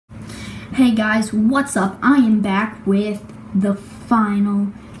Hey guys, what's up? I am back with the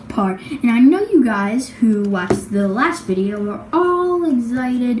final part. And I know you guys who watched the last video are all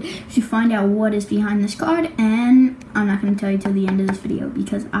excited to find out what is behind this card. And I'm not going to tell you till the end of this video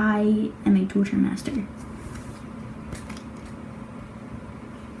because I am a torture master.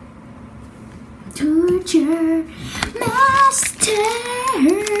 Torture master,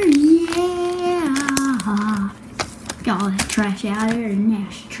 yeah. Got all that trash out here,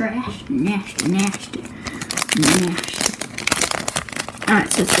 nasty trash, nasty.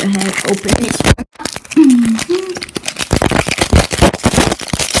 Alright, so let's go ahead and open this.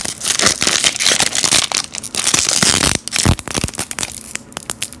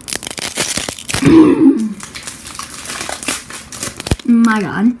 My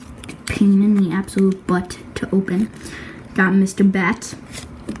god, pain in the absolute butt to open. Got Mr. Bat.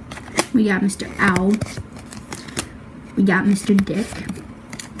 We got Mr. Owl. We got Mr. Dick.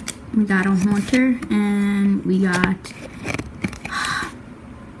 We got a Haunter. And we got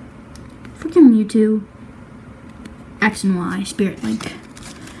freaking Mewtwo. X and Y. Spirit Link.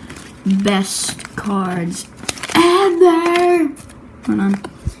 Best cards ever! Hold on.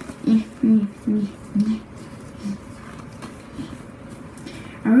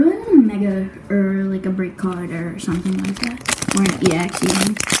 I really want a Mega or like a break card or something like that. Or an EX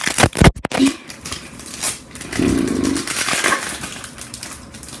even.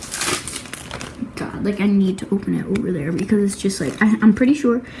 God, like I need to open it over there because it's just like, I'm pretty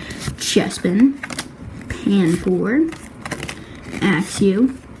sure Chespin, Panpour,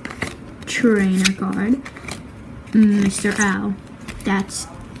 Axew, Trainer card, Mr. Owl. That's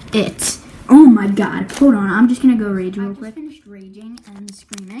it. Oh my god. Hold on. I'm just going to go rage real quick. I just finished raging and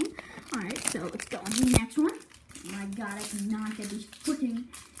screaming. Alright, so let's go on to the next one. Oh my god, I cannot get these freaking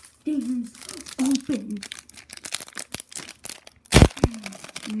things open.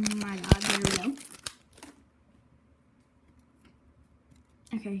 My god, there we go.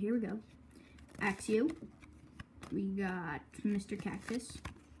 Okay, here we go. Axew. We got Mr. Cactus.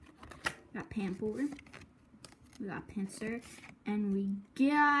 We got Panpour. We got Pinsir. And we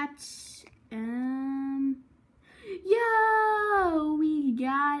got, we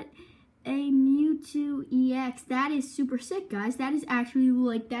got a Mewtwo EX. That is super sick, guys. That is actually,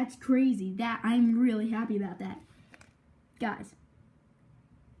 like, that's crazy. I'm really happy about that. Guys,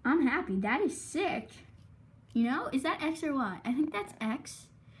 I'm happy. That is sick. You know, is that X or Y? I think that's X.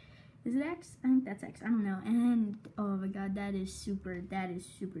 Is it X? I think that's X. I don't know. And, oh my god, that is super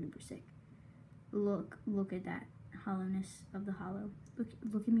duper sick. Look at that. Hollowness of the hollow.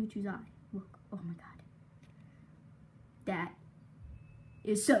 Look at Mewtwo's eye. Look. Oh my god. That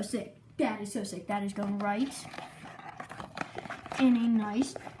is so sick. That is so sick. That is going right in a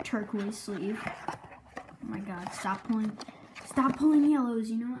nice turquoise sleeve. Oh my god. Stop pulling yellows,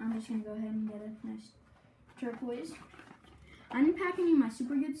 you know? I'm just gonna go ahead and get a nice turquoise. I'm packing in my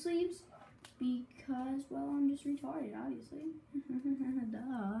super good sleeves because, well, I'm just retarded, obviously.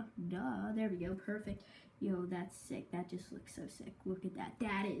 Duh. There we go. Perfect. Yo, that's sick. That just looks so sick. Look at that.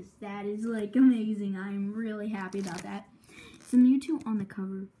 That is like amazing. I'm really happy about that. It's a Mewtwo on the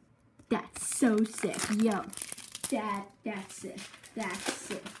cover. That's so sick. Yo, that's sick. That's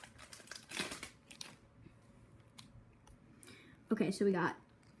sick. Okay, so we got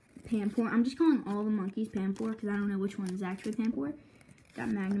Panpour. I'm just calling all the monkeys Panpour because I don't know which one is actually Panpour. Got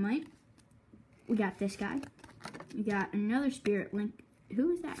Magnemite. We got this guy. We got another Spirit Link.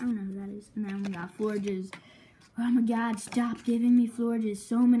 Who is that? I don't know who that is. And then we got Florges. Oh my god, stop giving me Florges.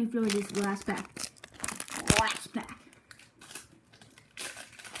 So many Florges. Last pack.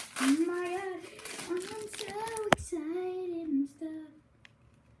 Oh my god. I'm so excited and stuff.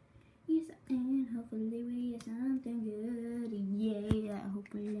 Yes, and hopefully we get something good. Yeah,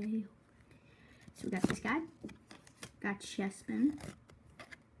 hopefully. So we got this guy. Got Chespin.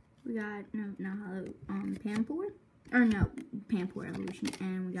 We got, Panpour. Or no, Panpour Evolution.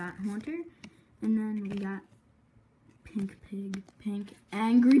 And we got Haunter. And then we got Pink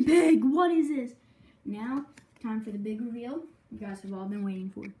Angry Pig. What is this? Now, time for the big reveal you guys have all been waiting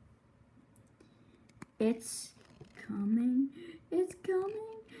for. It's coming. It's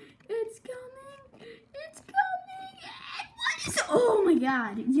coming. It's coming. It's coming. What is it? Oh my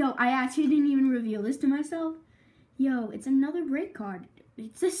god. Yo, I actually didn't even reveal this to myself. Yo, it's another break card.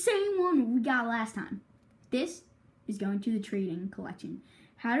 It's the same one we got last time. This is going to the trading collection.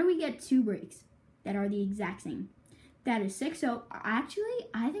 How do we get 2 breaks that are the exact same? That is sick. So actually,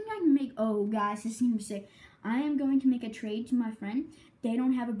 I think I can make, oh guys, this seems sick. I am going to make a trade to my friend. They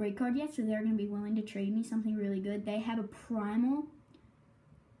don't have a break card yet, so they're going to be willing to trade me something really good. They have a primal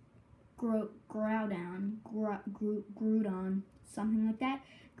Groudon something like that,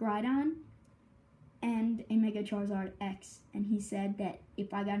 Groudon, and a Mega Charizard X. And he said that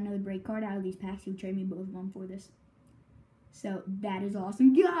if I got another break card out of these packs, he would trade me both of them for this. So that is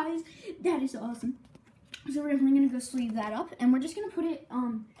awesome, guys. That is awesome. So we're definitely going to go sleeve that up. And we're just going to put it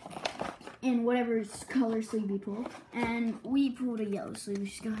in whatever color sleeve we pull. And we pulled a yellow sleeve. We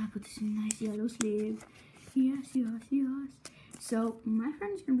just got to put this in a nice yellow sleeve. Yes, yes, yes. So my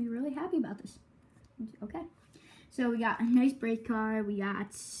friend's going to be really happy about this. Okay. So we got a nice break card. We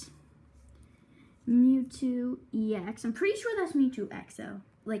got Mewtwo EX. I'm pretty sure that's Mewtwo X, though.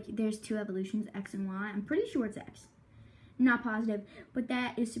 Like, there's two evolutions, X and Y. I'm pretty sure it's X. Not positive, but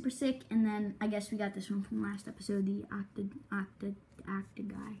that is super sick. And then I guess we got this one from last episode, the Octa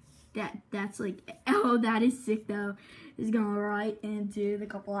guy. That's like, oh, that is sick though. It's going right into the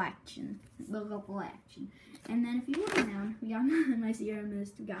couple action. And then if you look down, we got a nice Air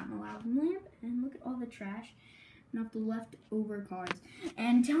Mist, we got an Aladdin lamp, and look at all the trash and off the leftover cards.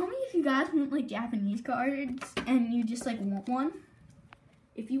 And tell me if you guys want like Japanese cards and you just like want one.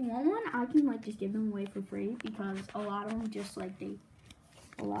 If you want one, I can like just give them away for free because a lot of them just like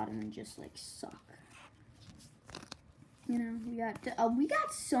suck. You know, we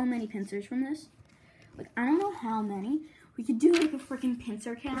got so many pincers from this. Like, I don't know how many. We could do like a freaking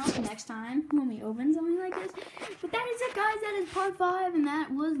pincer count next time when we open something like this. But that is it, guys. That is part 5, and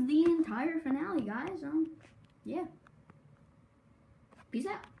that was the entire finale, guys. Yeah. Peace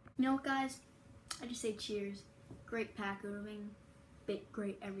out. You know what, guys? I just say cheers. Great pack opening.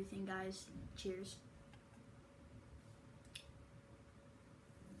 Great everything, guys. Cheers.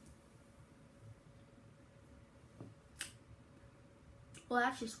 Well,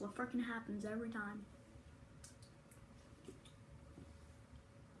 that's just what freaking happens every time.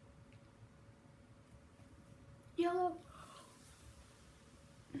 Yellow.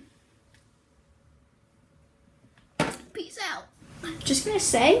 Peace out. Just gonna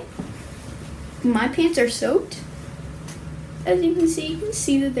say, my pants are soaked. As you can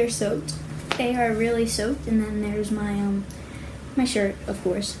see that they're soaked. They are really soaked. And then there's my my shirt, of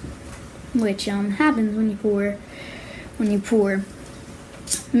course, which happens when you pour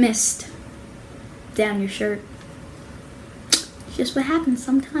mist down your shirt. It's just what happens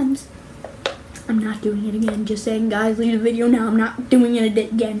sometimes. I'm not doing it again. Just saying, guys, leave the video now. I'm not doing it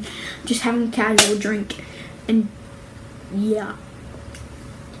again. I'm just having a casual drink. And yeah.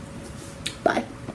 Bye.